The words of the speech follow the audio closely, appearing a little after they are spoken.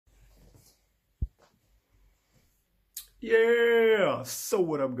Yeah, so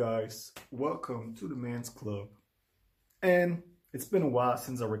what up guys? Welcome to the Man's Club. And it's been a while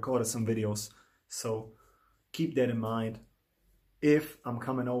since I recorded some videos, so keep that in mind. If I'm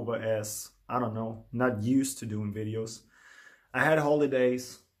coming over as, I don't know, not used to doing videos. I had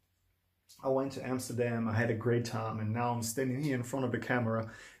holidays, I went to Amsterdam, I had a great time, and now I'm standing here in front of the camera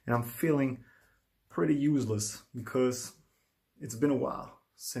and I'm feeling pretty useless because it's been a while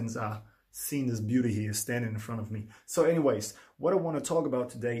since I seen this beauty here standing in front of me. So anyways, what I want to talk about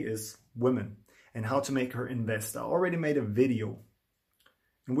today is women and how to make her invest. I already made a video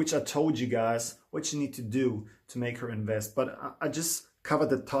in which I told you guys what you need to do to make her invest, but I just covered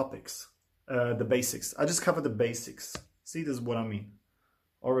the topics, the basics. I just covered the basics. See, this is what I mean.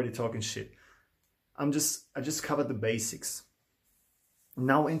 Already talking shit. I just covered the basics.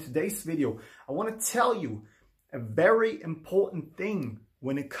 Now in today's video, I want to tell you a very important thing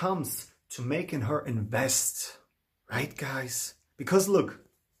when it comes to making her invest, right guys? Because look,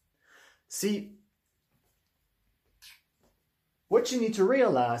 see, what you need to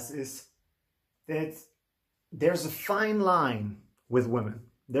realize is that there's a fine line with women.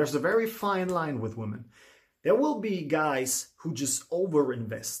 There's a very fine line with women. There will be guys who just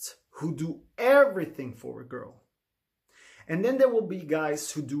overinvest, who do everything for a girl. And then there will be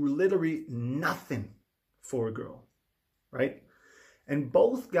guys who do literally nothing for a girl, right? And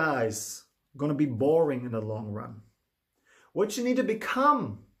both guys are going to be boring in the long run. What you need to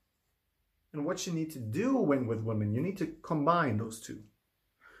become and what you need to do when with women, you need to combine those two,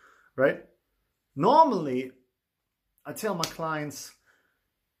 right? Normally, I tell my clients,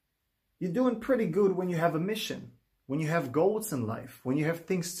 you're doing pretty good when you have a mission, when you have goals in life, when you have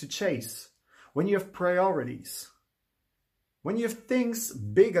things to chase, when you have priorities, when you have things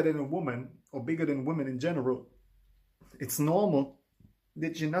bigger than a woman or bigger than women in general. It's normal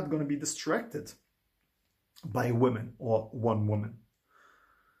that you're not going to be distracted by women or one woman.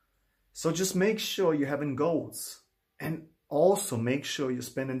 So just make sure you're having goals and also make sure you're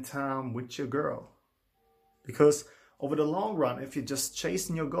spending time with your girl. Because over the long run, if you're just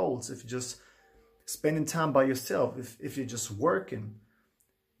chasing your goals, if you're just spending time by yourself, if you're just working,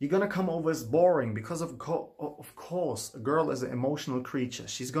 you're going to come over as boring because of course, a girl is an emotional creature.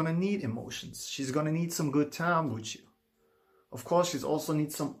 She's going to need emotions. She's going to need some good time with you. Of course, she also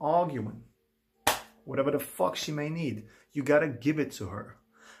needs some arguing. Whatever the fuck she may need, you gotta give it to her.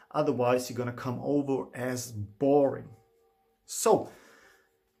 Otherwise, you're gonna come over as boring. So,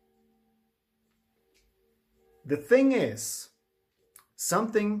 the thing is,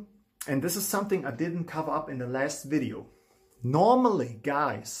 and this is something I didn't cover up in the last video. Normally,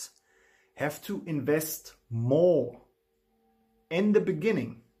 guys have to invest more in the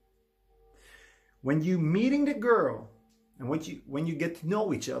beginning. When you're meeting the girl, and when you get to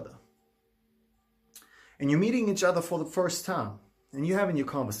know each other, and you're meeting each other for the first time, and you're having your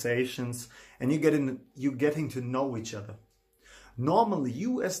conversations, and you're getting to know each other, normally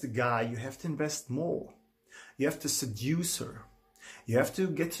you as the guy, you have to invest more. You have to seduce her. You have to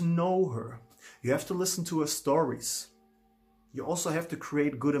get to know her. You have to listen to her stories. You also have to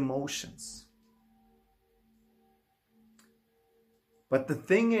create good emotions. But the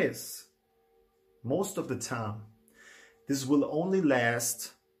thing is, most of the time, this will only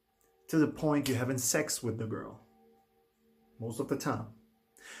last to the point you're having sex with the girl. Most of the time.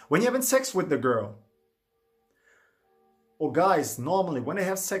 When you're having sex with the girl, or guys, normally when they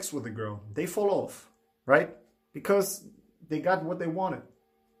have sex with the girl, they fall off, right? Because they got what they wanted.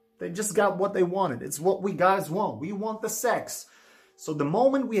 They just got what they wanted. It's what we guys want. We want the sex. So the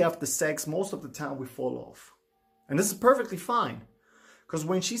moment we have the sex, most of the time we fall off. And this is perfectly fine. Because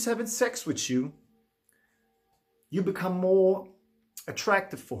when she's having sex with you, you become more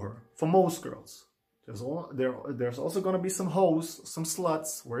attractive for her, for most girls. There's also going to be some hoes, some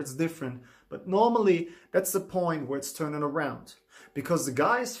sluts, where it's different. But normally, that's the point where it's turning around. Because the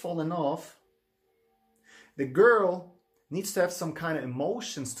guy is falling off, the girl needs to have some kind of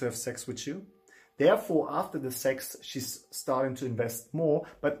emotions to have sex with you. Therefore, after the sex, she's starting to invest more,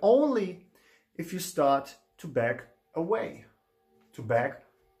 but only if you start to back away, to back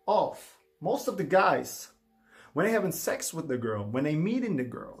off. Most of the guys, when they're having sex with the girl, when they're meeting the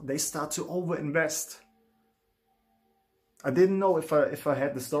girl, they start to overinvest. I didn't know if I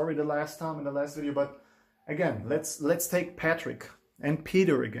had the story the last time in the last video, but again, let's take Patrick and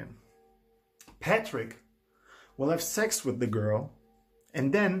Peter again. Patrick will have sex with the girl,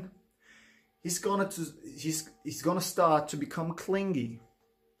 and then he's gonna start to become clingy.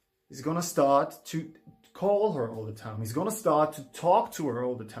 He's gonna start to call her all the time. He's gonna start to talk to her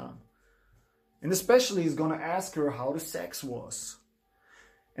all the time. And especially he's going to ask her how the sex was.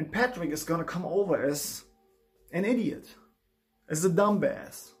 And Patrick is going to come over as an idiot, as a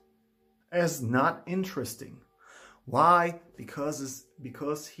dumbass, as not interesting. Why?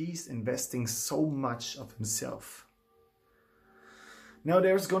 Because he's investing so much of himself. Now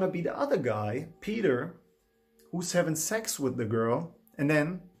there's gonna be the other guy, Peter, who's having sex with the girl, and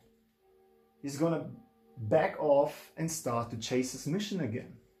then he's gonna back off and start to chase his mission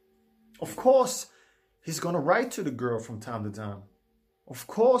again. Of course, he's gonna write to the girl from time to time. Of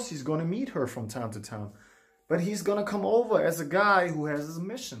course, he's gonna meet her from time to time. But he's gonna come over as a guy who has his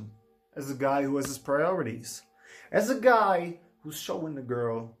mission, as a guy who has his priorities, as a guy who's showing the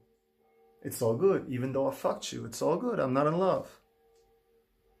girl, it's all good, even though I fucked you, it's all good, I'm not in love.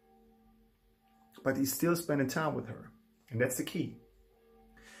 But he's still spending time with her, and that's the key.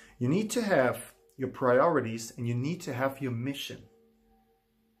 You need to have your priorities and you need to have your mission.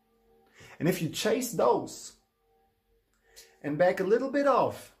 And if you chase those and back a little bit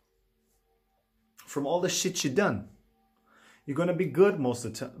off from all the shit you've done, you're going to be good most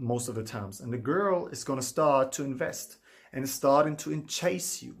of the times. And the girl is going to start to invest and starting to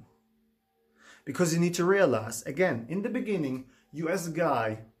chase you. Because you need to realize, again, in the beginning, you as a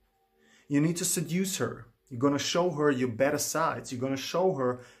guy, you need to seduce her. You're going to show her your better sides. You're going to show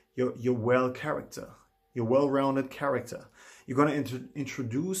her your well-rounded character. You're going to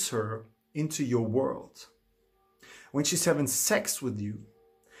introduce her into your world. When she's having sex with you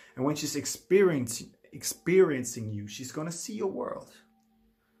and when she's experiencing you, she's going to see your world.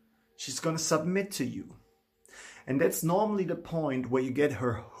 She's going to submit to you. And that's normally the point where you get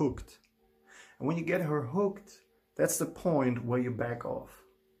her hooked. And when you get her hooked, that's the point where you back off.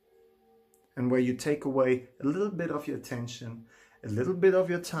 And where you take away a little bit of your attention, a little bit of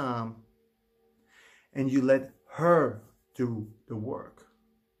your time, and you let her do the work.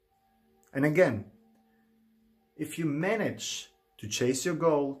 And again, if you manage to chase your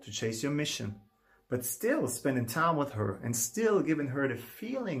goal, to chase your mission, but still spending time with her and still giving her the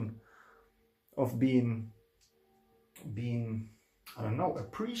feeling of being I don't know,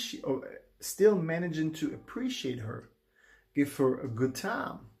 still managing to appreciate her, give her a good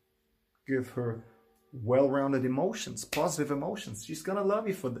time, give her well-rounded emotions, positive emotions. She's gonna love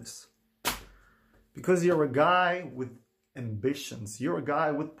you for this. Because you're a guy with ambitions. You're a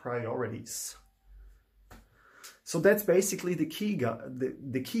guy with priorities. So that's basically the key,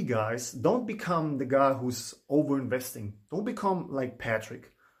 the key, guys. Don't become the guy who's over-investing. Don't become like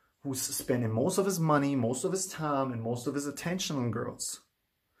Patrick, who's spending most of his money, most of his time, and most of his attention on girls.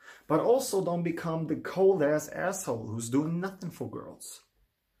 But also don't become the cold-ass asshole who's doing nothing for girls.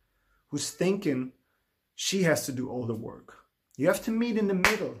 Who's thinking she has to do all the work. You have to meet in the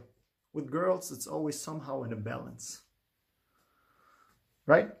middle. With girls, it's always somehow in a balance.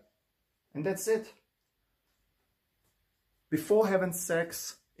 Right? And that's it. Before having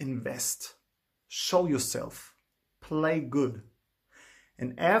sex, invest. Show yourself. Play good.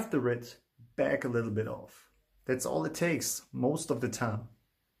 And after it, back a little bit off. That's all it takes most of the time.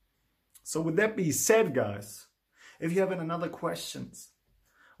 So with that being said, guys, if you have another questions,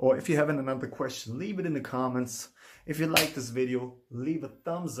 or if you have another question, leave it in the comments. If you like this video, leave a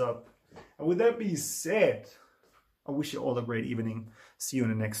thumbs up. And with that being said, I wish you all a great evening. See you in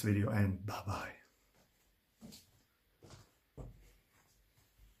the next video and bye-bye.